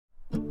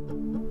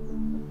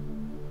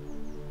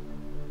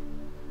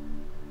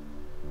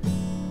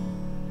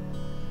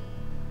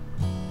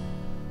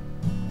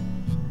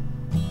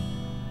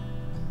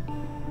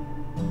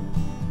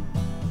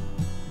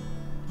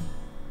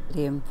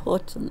the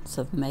importance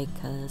of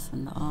makers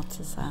and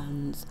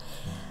artisans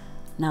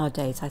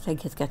nowadays, I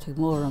think, is getting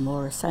more and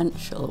more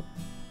essential.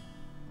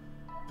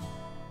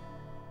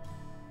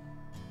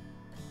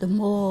 The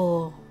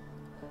more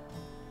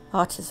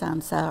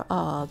artisans there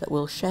are that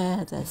will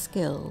share their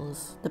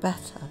skills, the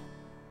better.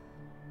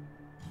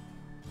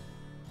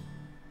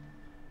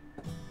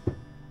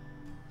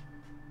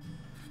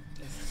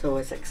 This is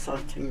always an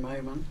exciting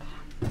moment.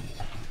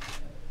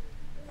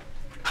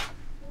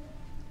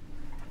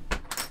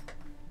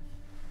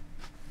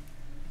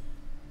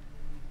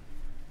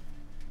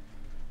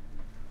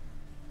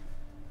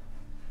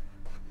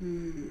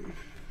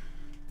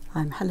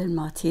 I'm Helen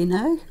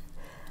Martino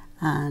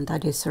and I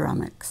do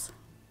ceramics.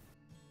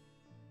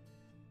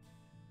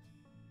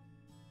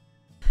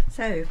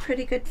 So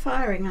pretty good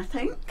firing, I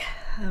think,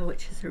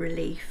 which is a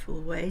relief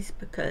always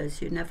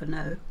because you never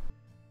know.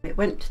 It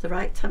went to the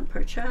right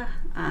temperature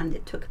and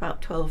it took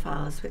about 12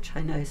 hours, which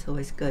I know is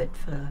always good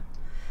for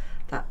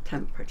that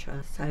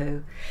temperature.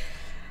 So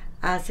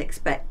as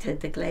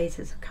expected, the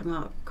glazes have come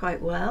out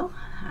quite well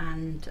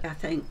and I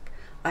think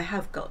I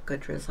have got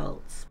good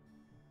results.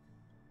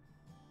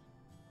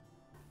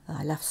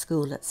 I left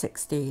school at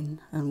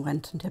 16 and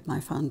went and did my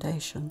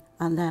foundation,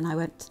 and then I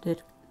went to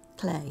do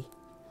clay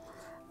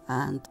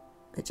and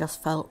it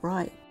just felt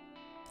right.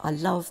 I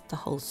loved the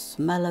whole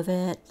smell of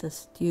it, the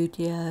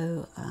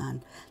studio,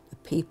 and the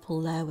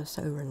people there were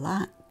so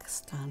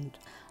relaxed and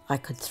I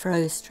could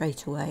throw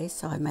straight away,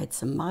 so I made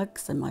some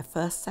mugs in my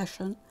first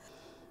session,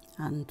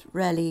 and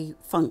really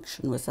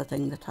function was the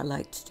thing that I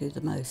liked to do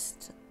the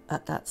most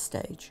at that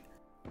stage.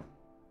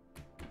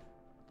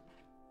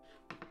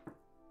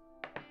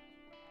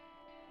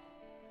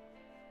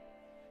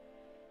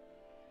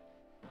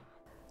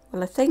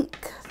 Well, I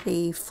think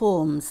the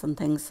forms and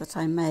things that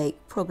I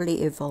make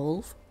probably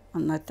evolve,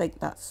 and I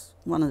think that's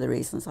one of the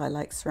reasons I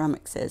like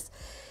ceramics is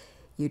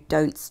you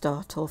don't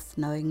start off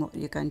knowing what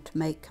you're going to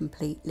make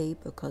completely,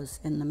 because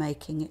in the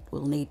making it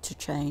will need to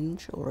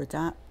change or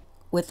adapt.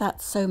 With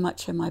that so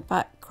much in my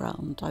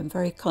background, I'm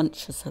very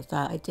conscious of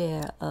that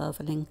idea of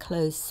an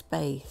enclosed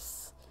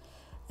space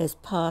is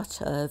part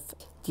of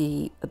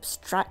the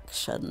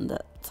abstraction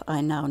that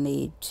I now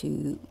need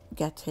to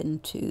get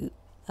into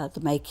the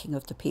making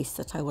of the piece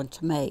that I want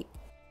to make,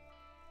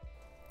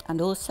 and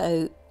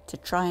also to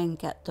try and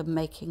get them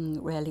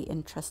making really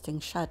interesting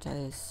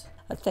shadows.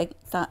 I think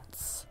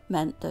that's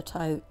meant that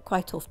I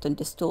quite often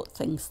distort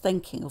things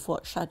thinking of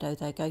what shadow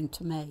they're going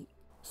to make.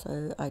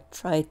 So I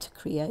try to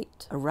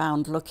create a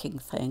round looking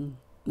thing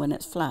when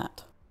it's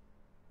flat.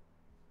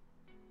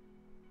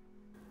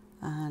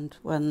 And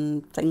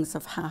when things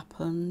have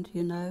happened,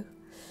 you know,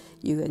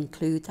 you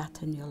include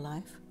that in your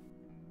life.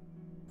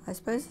 I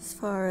suppose as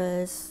far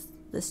as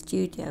the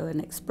studio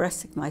and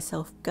expressing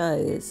myself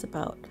goes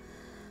about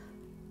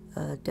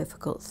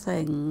difficult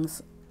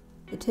things,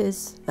 it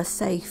is a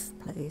safe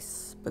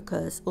place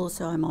because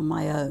also I'm on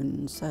my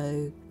own,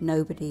 so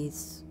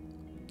nobody's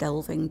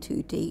delving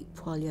too deep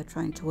while you're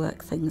trying to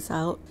work things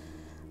out,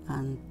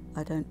 and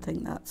I don't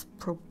think that's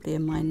probably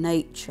in my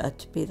nature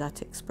to be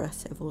that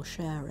expressive or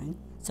sharing,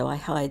 so I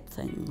hide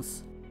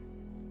things.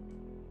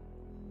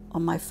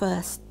 On my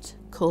first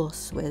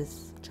course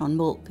with John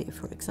Maltby,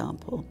 for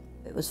example,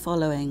 it was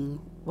following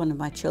one of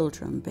my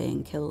children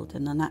being killed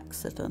in an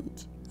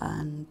accident,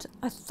 and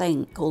I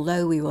think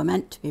although we were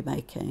meant to be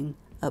making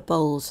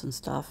bowls and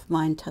stuff,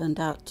 mine turned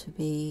out to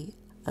be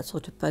a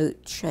sort of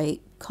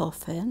boat-shaped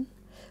coffin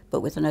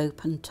but with an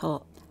open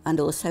top and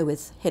also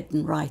with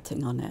hidden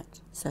writing on it,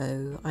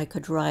 so I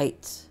could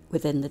write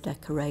within the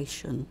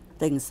decoration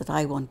things that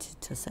I wanted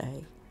to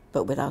say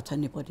but without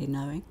anybody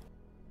knowing.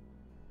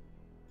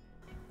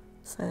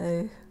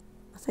 So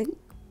I think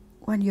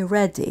when you're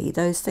ready,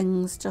 those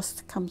things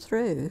just come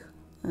through,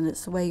 and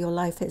it's the way your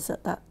life is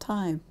at that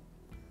time.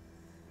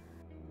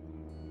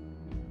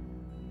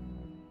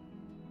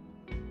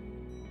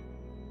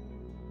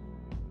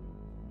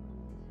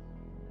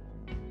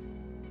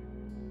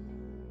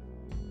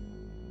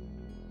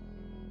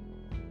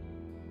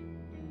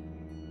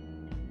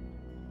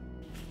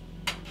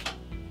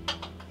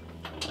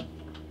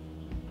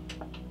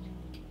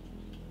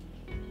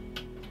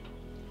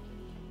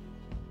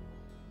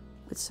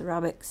 With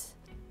ceramics,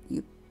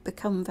 you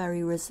become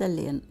very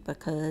resilient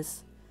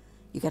because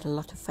you get a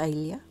lot of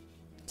failure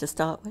to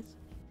start with.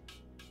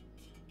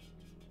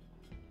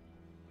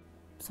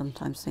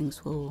 Sometimes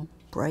things will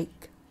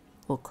break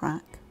or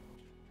crack.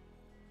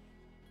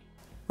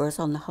 Whereas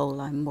on the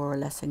whole, I'm more or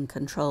less in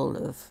control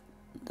of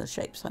the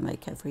shapes I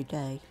make every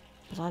day.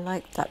 But I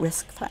like that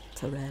risk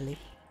factor, really.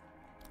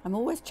 I'm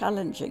always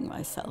challenging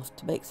myself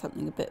to make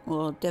something a bit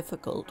more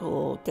difficult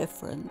or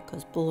different,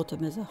 because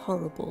boredom is a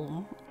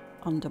horrible,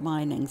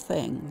 undermining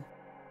thing.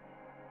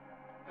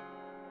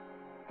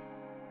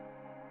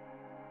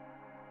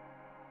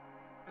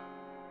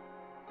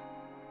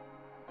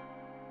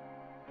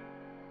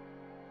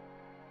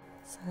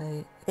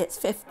 So it's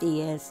 50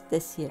 years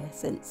this year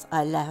since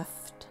I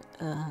left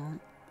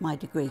my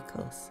degree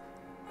course.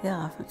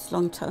 Yeah, it's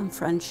long-term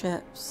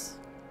friendships,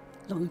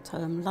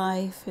 long-term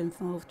life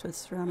involved with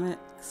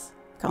ceramics,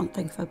 can't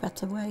think of a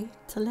better way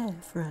to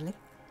live, really.